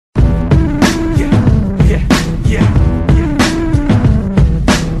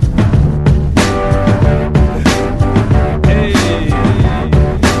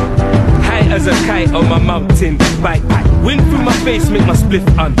spliff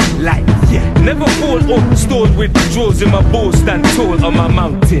unlight. Yeah, never fall or stored with drawers in my balls, stand tall on my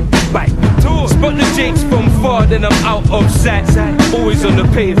mountain bike. Spot the jakes from far, then I'm out of sight. Always on the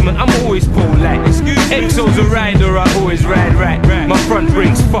pavement, I'm always polite. Exo's a rider, I always ride right. My front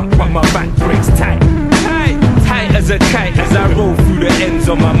brings fuck, but my back brings tight. Tight as a kite as I roll through the ends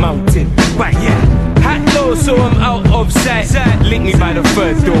on my mountain bike. Yeah, hat low so I'm out of sight. Link me by the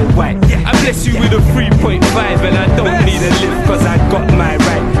third door white. I bless you with a 3.5 and I don't need a lift cause I got my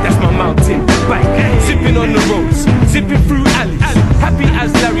right. That's my mountain bike. Zipping on the roads, zipping through alleys. Happy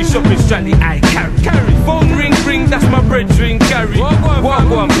as Larry shopping straddly I carry. Phone ring, that's my brethren carry. Walk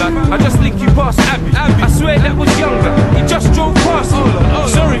on blood, I just link you past Abby. I swear that was younger, he just drove past me.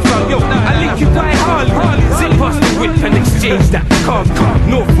 Sorry fam, yo, I link you by Harley. Zip past the whip and exchange that. Calm,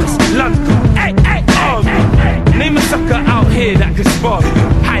 Northwest, London. Name a sucker out here that can spar me.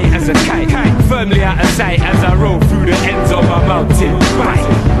 High as a kite, firmly out of sight as I roll through the ends of my mountain bike.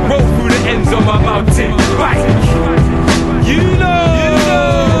 Roll through the ends of my mountain bike. You know,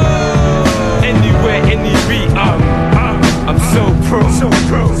 anywhere, any beat, I'm so pro.